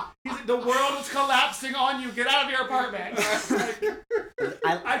like, the world is collapsing on you. Get out of your apartment.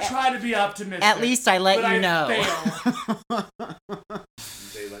 I try to be optimistic. At least I let you know. They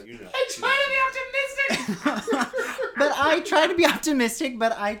let you know. I try to be optimistic. But I try to be optimistic,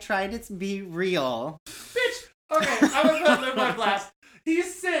 but I try to be real. Bitch. Okay, I'm gonna put Luke on blast. Okay,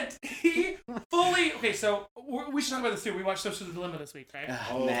 so we should talk about this too. We watched Social Dilemma this week, right?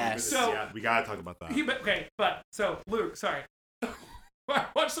 Mess. So yeah, we gotta talk about that. So Luke, sorry. I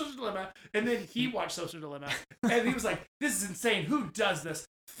watched Social Dilemma, and then he watched Social Dilemma, and he was like, this is insane. Who does this?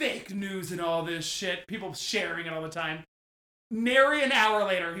 Fake news and all this shit. People sharing it all the time. Nary an hour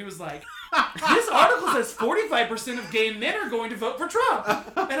later, he was like, this article says 45% of gay men are going to vote for Trump.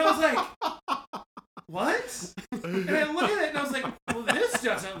 And I was like, what? And I look at it and I was like, well, this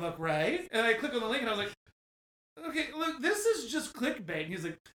doesn't look right. And I click on the link and I was like, okay, look, this is just clickbait. And he's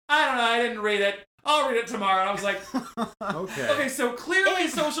like, I don't know, I didn't read it. I'll read it tomorrow. And I was like, okay, so clearly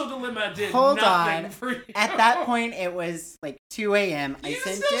Social Dilemma did nothing for you. At that point, it was like 2 a.m. I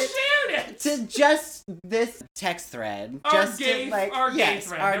sent it to just this text thread. Our just gay thread. Our gay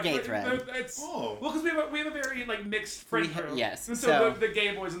thread. Well, because we have a very like mixed friend group. Yes. And so the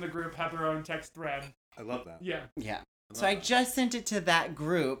gay boys in the group have their own text thread. I love that. Yeah. So I just sent it to that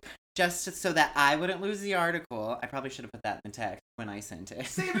group just so that I wouldn't lose the article. I probably should have put that in the text when I sent it.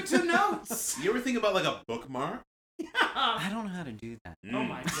 Save it to notes. You ever think about like a bookmark? Yeah. I don't know how to do that. Oh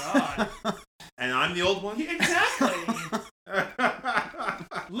my god. And I'm the old one? Exactly.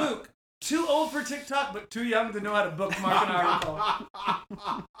 Luke, too old for TikTok, but too young to know how to bookmark an article.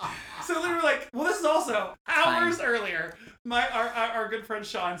 So they were like, well, this is also hours earlier. Our good friend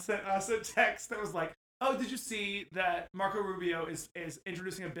Sean sent us a text that was like, oh, did you see that Marco Rubio is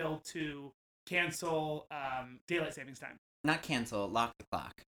introducing a bill to cancel daylight savings time? Not cancel, lock the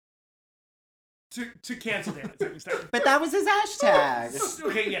clock. To cancel daylight savings time. But that was his hashtag.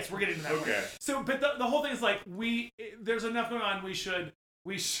 Okay, yes, we're getting to that. Okay. One. So, but the whole thing is like, there's enough going on. We should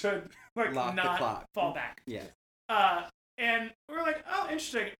like lock not the clock. Fall back. Yes. And we were like, oh,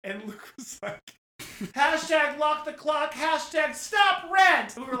 interesting. And Luke was like, hashtag lock the clock, hashtag stop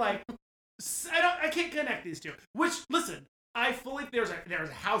rent. And we were like, I can't connect these two. Which, listen, there's a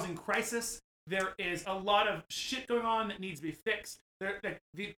housing crisis. There is a lot of shit going on that needs to be fixed.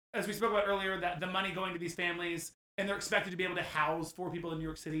 As we spoke about earlier, that the money going to these families, and they're expected to be able to house 4 people in New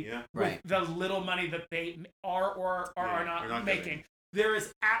York City with the little money that they are or are not making. Getting. There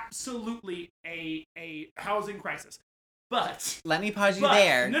is absolutely a housing crisis. But let me pause you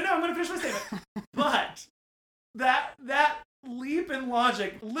there. No, I'm going to finish my statement. But that leap in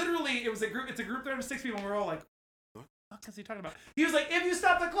logic, literally, it's a group thread of 6 people, and we're all like, what the fuck is he talking about? He was like, if you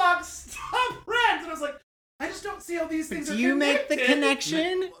stop the clock, stop rent. And I was like, I just don't see how these things are connected. Do you make the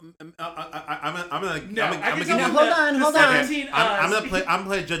connection? I'm gonna hold on. I'm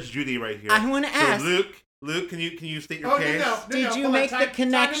playing Judge Judy right here. I want to ask. So Luke, can you state your case? No, Did you make the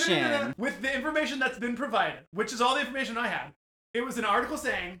connection? No. With the information that's been provided, which is all the information I had, it was an article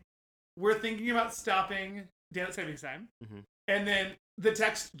saying, we're thinking about stopping daylight savings time. Mm-hmm. And then the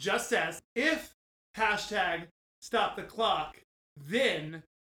text just says, if hashtag stop the clock, then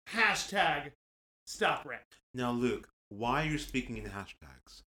hashtag stop rent. Now, Luke, why are you speaking in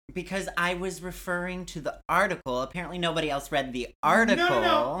hashtags? Because I was referring to the article. Apparently nobody else read the article.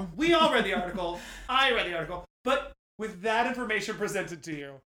 No. We all read the article. I read the article. But with that information presented to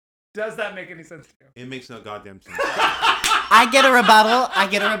you, does that make any sense to you? It makes no goddamn sense. I get a rebuttal.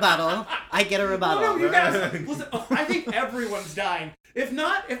 No, you guys, listen, I think everyone's dying. If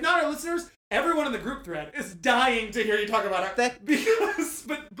not our listeners, everyone in the group thread is dying to hear you talk about it.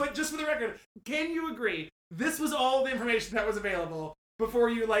 But just for the record, can you agree? This was all the information that was available before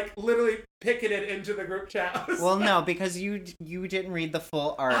you literally picketed into the group chat. Well, no, because you didn't read the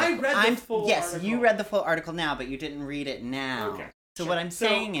full article. I read the full article. Yes, you read the full article now, but you didn't read it now. Okay. So what I'm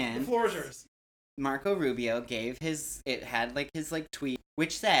saying the is, floor is yours. Marco Rubio gave his tweet,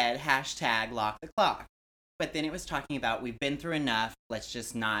 which said hashtag lock the clock. But then it was talking about, we've been through enough, let's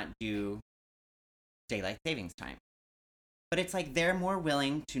just not do daylight savings time. But it's like they're more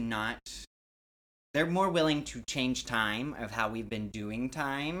willing to change time of how we've been doing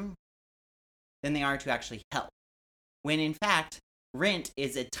time than they are to actually help. When in fact, rent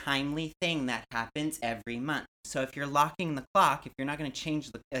is a timely thing that happens every month. So if you're locking the clock, if you're not going to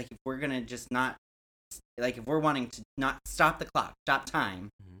change if we're going to just not, if we're wanting to not stop the clock, stop time,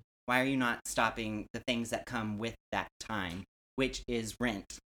 why are you not stopping the things that come with that time, which is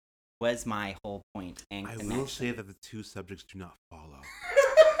rent, was my whole point and connection. I will say that the two subjects do not follow.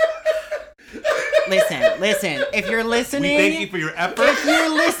 Listen, if you're listening... We thank you for your effort. If you're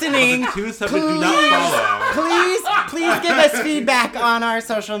listening, the two subjects do not follow. Please give us feedback on our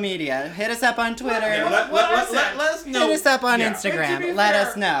social media. Hit us up on Twitter. Let us know. Hit us up on Instagram. Let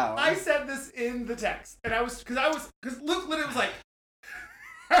us know. I said this in the text, and because Luke literally was like,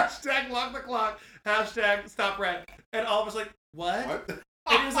 hashtag lock the clock, hashtag stop rent, and all of us like, what?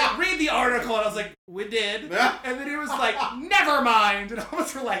 And he was like, read the article, and I was like, we did. And then he was like, never mind. And all of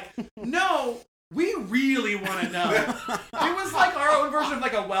us were like, no, we really want to know. It was like our own version of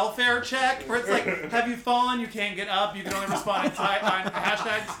like a welfare check, where it's like, have you fallen? You can't get up. You can only respond on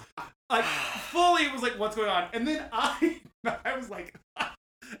hashtags. Like, fully it was like, what's going on? And then I was like,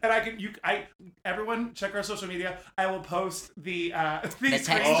 and everyone check our social media. I will post the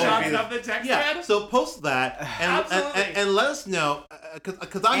screenshots of the text thread. So post that and let us know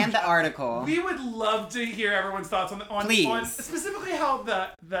because I'm and the article. We would love to hear everyone's thoughts on specifically how the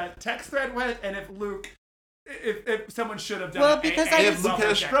text thread went, and if someone should have done it. Because if Luke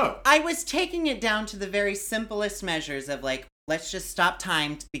had a stroke. I was taking it down to the very simplest measures of like, let's just stop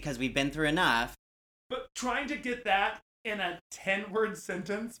time because we've been through enough. But trying to get that in a 10-word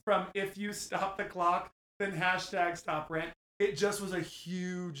sentence from if you stop the clock, then hashtag stop rent, it just was a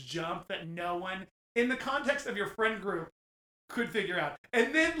huge jump that no one, in the context of your friend group, could figure out.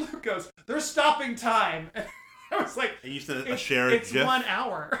 And then Luke goes, they're stopping time. And I was like, and you sent a shared GIF? It's 1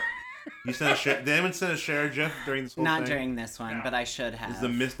 hour. You sent a share. Did anyone send a shared GIF during this whole thing? Not during this one, but I should have. This is a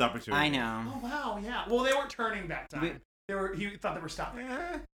missed opportunity. I know. Oh, wow, yeah. Well, they weren't turning that time. He thought they were stopping.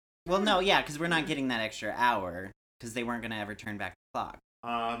 Well, no, yeah, because we're not getting that extra hour. Because they weren't going to ever turn back the clock.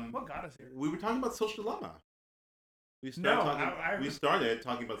 What got us here? We were talking about social dilemma. We started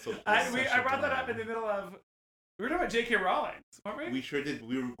talking about social dilemma. I brought that up in the middle of... We were talking about J.K. Rowling, weren't we? We sure did.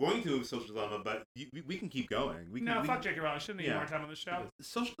 We were going to social dilemma, but we can keep going. Fuck J.K. Rowling. Shouldn't need more time on the show.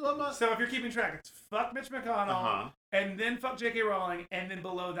 Social dilemma? So if you're keeping track, it's fuck Mitch McConnell, and then fuck J.K. Rowling, and then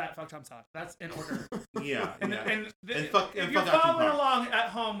below that, fuck Tom Selleck. That's in order. If you're following along at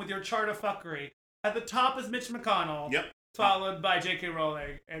home with your chart of fuckery, at the top is Mitch McConnell. Yep. Followed by J.K.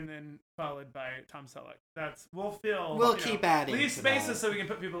 Rowling, and then followed by Tom Selleck. We'll keep adding. Leave spaces so we can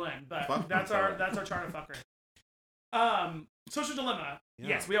put people in, but that's our chart of fuckery. Social Dilemma. Yeah.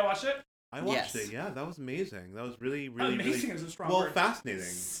 Yes, we all watched it. I watched it. Yeah, that was amazing. That was really, really amazing. Really, is a strong word. Fascinating.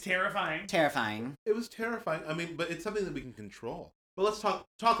 Terrifying. It was terrifying. I mean, but it's something that we can control. But let's talk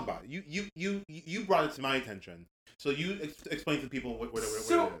about it. You brought it to my attention. So you explain to people what it is.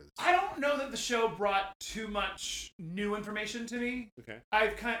 So I don't know that the show brought too much new information to me. Okay. I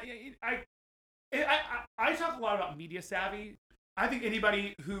talk a lot about media savvy. I think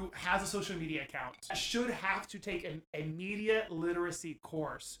anybody who has a social media account should have to take a media literacy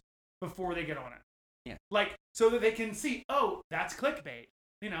course before they get on it. Yeah. Like, so that they can see, oh, that's clickbait.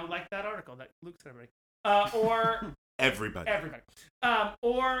 Like that article that Luke said already. Or... Everybody.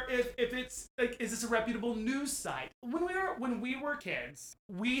 Or if it's like, is this a reputable news site? When we were kids,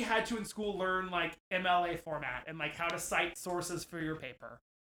 we had to in school learn like MLA format and like how to cite sources for your paper.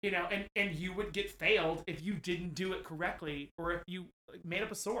 And you would get failed if you didn't do it correctly or if you made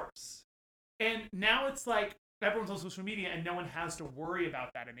up a source. And now it's like everyone's on social media and no one has to worry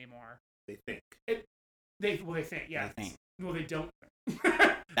about that anymore. They think. They think, yeah. They think. Well, they don't think.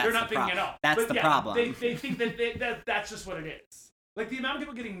 They're not thinking at all. That's the problem. They think that that's just what it is. Like, the amount of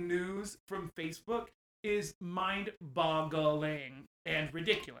people getting news from Facebook is mind-boggling and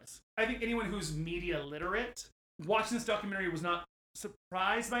ridiculous. I think anyone who's media literate, watching this documentary was not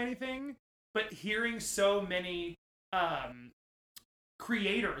surprised by anything, but hearing so many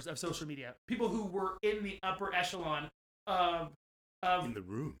creators of social media, people who were in the upper echelon of in the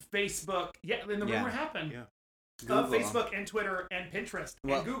room. Facebook, in the room where it happened. Yeah. Facebook and Twitter and Pinterest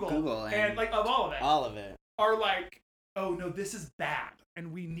and Google and like of all of it are like, oh no, this is bad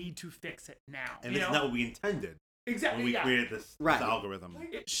and we need to fix it now. And this is not what we intended. Exactly. When we created this algorithm.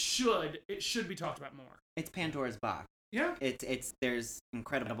 It should be talked about more. It's Pandora's box. Yeah. It's there's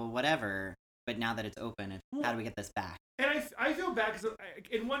incredible whatever, but now that it's open, how do we get this back? And I feel bad because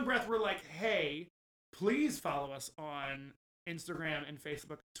in one breath we're like, hey, please follow us on Instagram and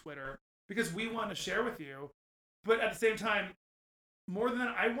Facebook, Twitter, because we want to share with you. But at the same time, more than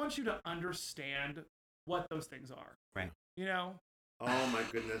that, I want you to understand what those things are. Right. You know? Oh my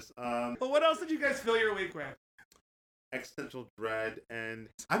goodness. But what else did you guys fill your week with? Existential dread, and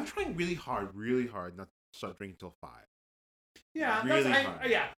I'm trying really hard not to start drinking till 5. Yeah, really that's hard.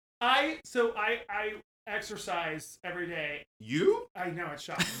 yeah. I exercise every day. You? I know it's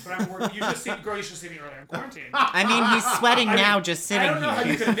shocking, but I'm working. You should see me earlier. I'm quarantining. I mean, he's sweating now just sitting I don't know how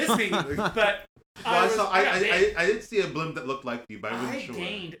you here. could miss me, but I did see a blimp that looked like you, but I wasn't I sure.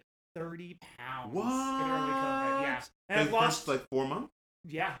 gained 30 pounds What? in early COVID. Yeah, and I've The lost first 4 months.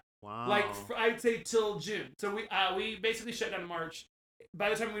 Yeah, Wow. like I'd say till June. So we basically shut down in March. By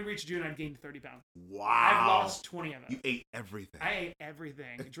the time we reached June, I'd gained 30 pounds. Wow. I've lost 20 of it. You ate everything. I ate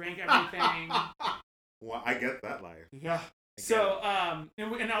everything, drank everything. Well, I get that life. Yeah. So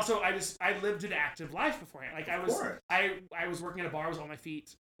and also I lived an active life beforehand. Like I was working at a bar, I was on my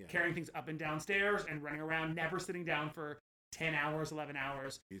feet, carrying things up and down stairs and running around, never sitting down for 10 hours, 11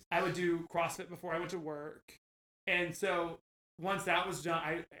 hours. I would do CrossFit before I went to work. And so once that was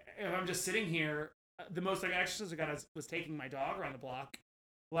done, if I'm just sitting here, the most exercise I got was taking my dog around the block.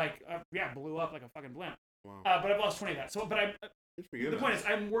 Like, blew up like a fucking blimp. Wow. But I've lost 20 of that. So, but Good for you, the point is,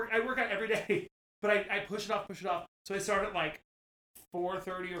 I work out every day, but I push it off. So I start at like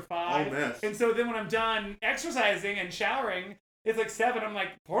 4:30 or 5. Oh, miss. And so then when I'm done exercising and showering, it's like 7. I'm like,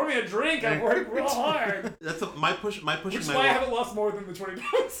 pour me a drink. I work real hard. That's my pushing. Which is why I haven't lost more than the 20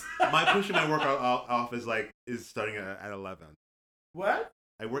 pounds. My pushing my workout off is starting at 11. What?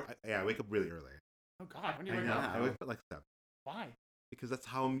 I wake up really early. Oh God, when do you I wake know. up? I wake up at like 7. Why? Because that's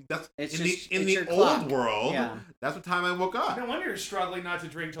how that's It's in the your old clock. world. Yeah. That's what time I woke up. No wonder you're struggling not to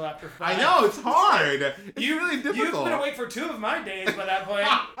drink till after 5. I know, it's hard. It's really difficult. You've been awake for 2 of my days by that point.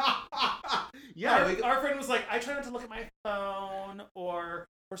 Yeah, our friend was like, I try not to look at my phone or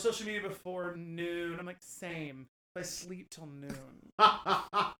social media before noon. I'm like, same. I sleep till noon.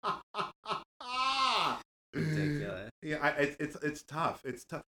 Ridiculous. Yeah, it's tough. It's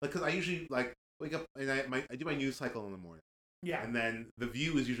tough. Like, cause I usually like wake up and I do my news cycle in the morning. Yeah. And then the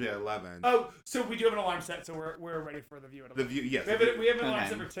View is usually at 11. Oh, so we do have an alarm set, so we're ready for the View at 11. The View, yes. We have an alarm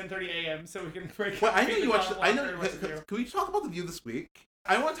set for 10:30 a.m. so we can break. Well, I know you watched. I know. watch the View. Can we talk about the View this week?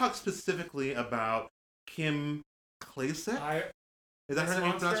 I want to talk specifically about Kim Klacik. Is that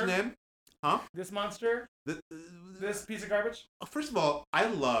her name? Huh? This monster? This piece of garbage? First of all, I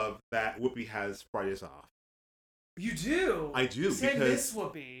love that Whoopi has Fridays off. You do? I do. Say because Miss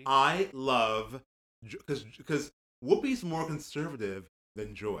Whoopi. I love... Because Whoopi's more conservative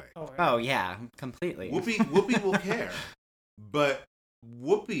than Joy. Oh, yeah. Completely. Whoopi will care. But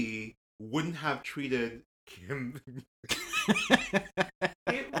Whoopi wouldn't have treated Kim...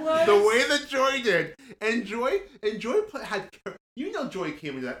 It was... the way that Joy did. And Joy had... You know Joy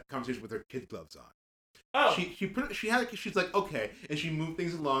came into that conversation with her kid gloves on. Oh. She's like, okay. And she moved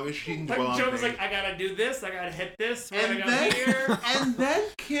things along and she didn't like, dwell on Joe things. was like, I gotta do this, I gotta hit this, And I gotta then, here. and then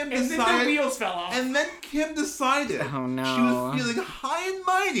Kim decided... And then the wheels fell off. And then Kim decided Oh, no. she was feeling high and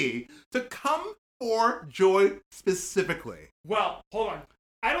mighty to come for Joy specifically. Well, hold on.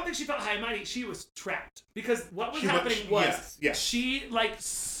 I don't think she felt high and mighty. She was trapped. Because what was happening was she,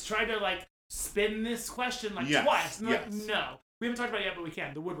 tried to, spin this question, twice. And no. We haven't talked about it yet, but we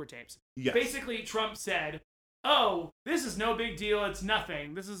can. The Woodward tapes. Yes. Basically, Trump said, oh, this is no big deal. It's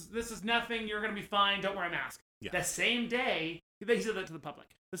nothing. This is nothing. You're going to be fine. Don't wear a mask. Yeah. The same day, he said that to the public.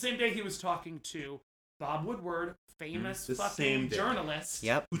 The same day he was talking to Bob Woodward, famous fucking journalist.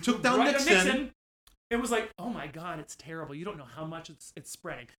 Yep. Who took down Nixon. It was like, oh my God, it's terrible. You don't know how much it's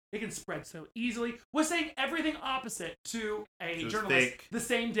spreading. It can spread so easily. Was saying everything opposite to a journalist the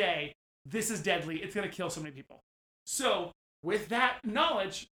same day. This is deadly. It's going to kill so many people. So, with that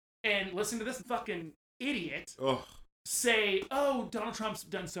knowledge and listening to this fucking idiot say, oh, Donald Trump's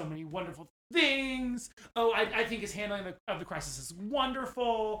done so many wonderful things. Oh, I think his handling of the crisis is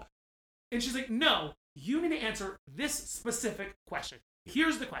wonderful. And she's like, no, you need to answer this specific question.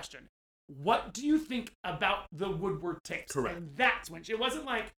 Here's the question. What do you think about the Woodward tapes? Correct. And that's when it wasn't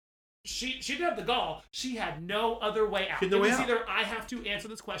like she didn't have the gall. She had no other way out. It was either I have to answer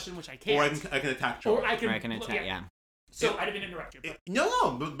this question, which I can't, or I can attack Joy. or I can attack. Yeah. So I didn't interrupt you.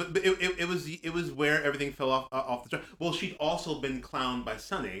 No, but it was where everything fell off the track. Well, she'd also been clowned by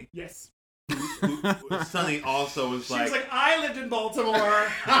Sunny. Yes. Sunny also was She was like, I lived in Baltimore.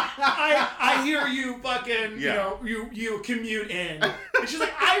 I hear you fucking, you commute in. And she's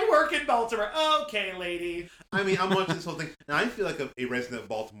like, I work in Baltimore. Okay, lady. I mean, I'm watching this whole thing, and I feel like a resident of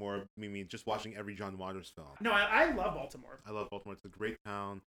Baltimore. I mean, just watching every John Waters film. No, I love Baltimore. I love Baltimore. It's a great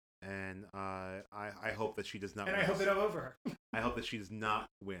town, and I hope that she does not. And win I hope they don't over her. I hope that she does not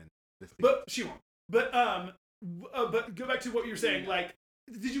win this season. But she won't. But go back to what you were saying. Like,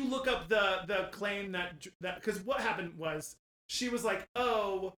 did you look up the claim that because what happened was she was like,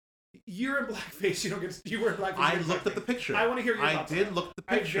 oh, you're in blackface. You were in blackface. I looked at the picture. I want to hear your thoughts. I did look at the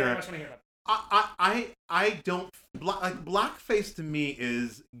picture. I very much want to hear that. I don't like blackface. To me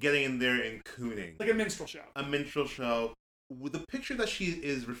is getting in there and cooning, like a minstrel show. A minstrel show. With the picture that she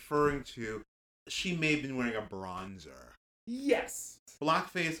is referring to, she may have been wearing a bronzer. Yes.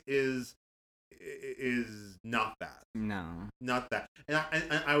 Blackface is not that. No. Not that. And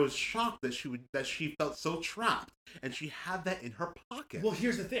I was shocked that she felt so trapped, and she had that in her pocket. Well,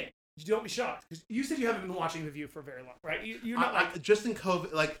 here's the thing. Don't be shocked, because you said you haven't been watching The View for very long, right? You're not just in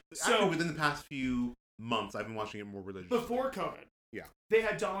COVID, actually within the past few months, I've been watching it more religiously. Before COVID, yeah, they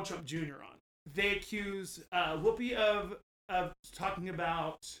had Donald Trump Jr. on. They accused Whoopi of talking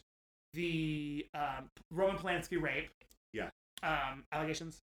about the Roman Polanski rape. Yeah.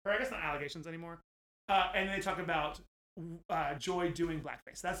 Allegations, or I guess not allegations anymore. And they talk about Joy doing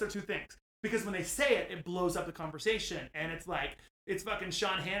blackface. That's their two things. Because when they say it, it blows up the conversation, and it's like. It's fucking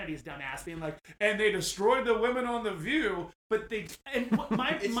Sean Hannity's dumbass being like, and they destroyed the women on The View, but they and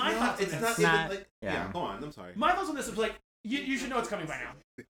my thoughts on this. Go on. I'm sorry. My thoughts on this is like, you should know it's coming by now.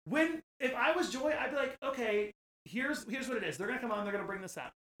 If I was Joy, I'd be like, okay, here's what it is. They're gonna come on, they're gonna bring this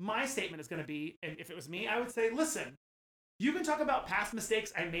up. My statement is gonna be, and if it was me, I would say, listen, you can talk about past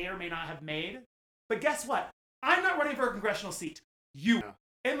mistakes I may or may not have made, but guess what? I'm not running for a congressional seat. You are.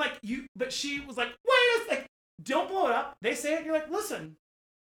 And but she was like, wait a second. Don't blow it up. They say it, and you're like, listen,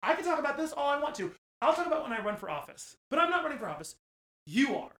 I can talk about this all I want to. I'll talk about when I run for office. But I'm not running for office.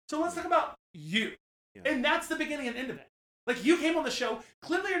 You are. So let's talk about you. Yeah. And that's the beginning and end of it. Like, you came on the show.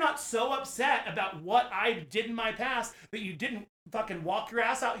 Clearly you're not so upset about what I did in my past that you didn't fucking walk your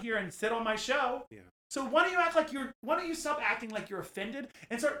ass out here and sit on my show. Yeah. So why don't you stop acting like you're offended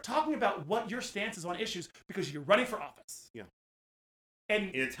and start talking about what your stance is on issues, because you're running for office. Yeah.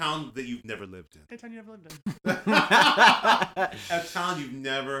 And in a town that you've never lived in. A town you've never lived in. A town you've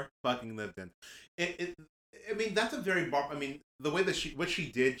never fucking lived in. I mean, that's a very... the way that what she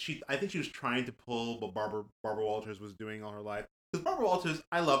did, I think she was trying to pull what Barbara Walters was doing all her life. Because Barbara Walters,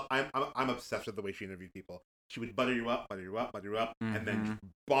 I'm obsessed with the way she interviewed people. She would butter you up, mm-hmm. and then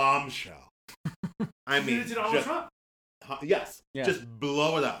bombshell. I mean, did Donald Trump? Yes, just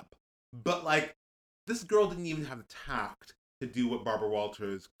blow it up. But this girl didn't even have the tact to do what Barbara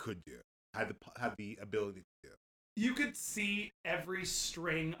Walters could do, had the ability to do. You could see every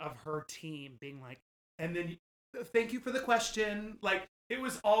string of her team being like, and then thank you for the question. Like, it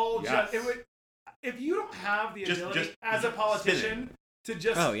was all just if you don't have the ability as a politician to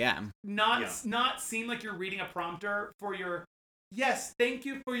just not seem like you're reading a prompter for your thank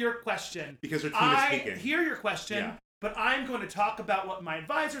you for your question. Because her team is speaking. I hear your question, but I'm going to talk about what my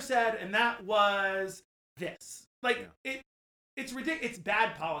advisor said, and that was this. It's ridiculous. It's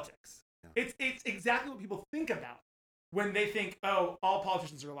bad politics. Yeah. It's exactly what people think about when they think, oh, all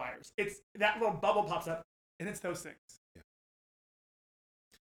politicians are liars. It's that little bubble pops up, and it's those things. Yeah.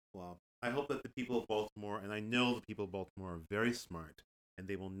 Well, I hope that the people of Baltimore, and I know the people of Baltimore are very smart, and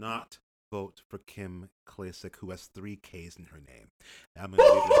they will not vote for Kim Klacik, who has 3 Ks in her name. I'm going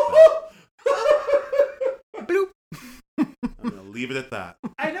to leave it at that. Bloop. I'm going to leave it at that.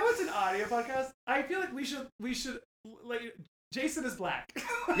 I know it's an audio podcast. I feel like we should Jayson is black.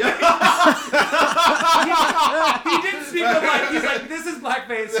 Yeah. he didn't speak of he's like, this is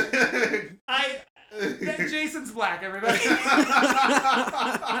blackface. Jayson's black, everybody.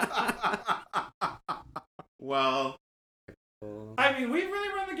 Well, I mean, we've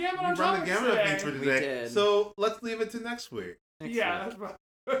really run the gamut on topics today. Of things for today. So let's leave it to next week.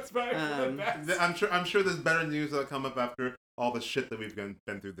 That's I'm sure there's better news that'll come up after all the shit that we've been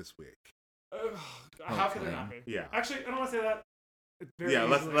through this week. How could there not be? Yeah. Actually, I don't want to say that.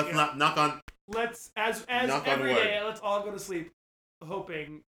 Let's not knock on. Let's every day, let's all go to sleep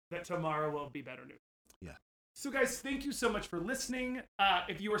hoping that tomorrow will be better news. Yeah. So guys, thank you so much for listening.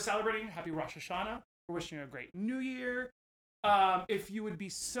 If you are celebrating, happy Rosh Hashanah. We're wishing you a great New Year. If you would be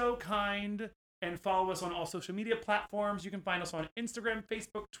so kind and follow us on all social media platforms, you can find us on Instagram,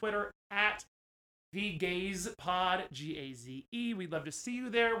 Facebook, Twitter at The Gaze Pod, GAZE. We'd love to see you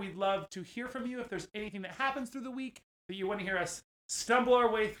there. We'd love to hear from you if there's anything that happens through the week that you want to hear us stumble our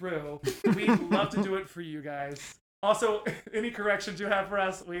way through. We'd love to do it for you guys. Also, any corrections you have for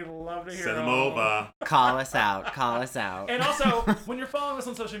us, we'd love to hear Send them all. over. Call us out. And also, when you're following us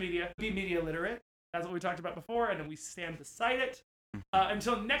on social media, be media literate. That's what we talked about before, and we stand beside it.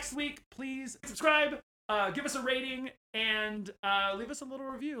 Until next week, please subscribe, give us a rating, and leave us a little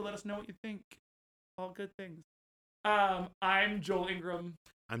review. Let us know what you think. All good things. I'm Joel Ingram.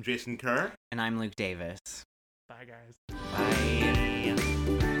 I'm Jayson Kerr. And I'm Luke Davis. Bye, guys. Bye.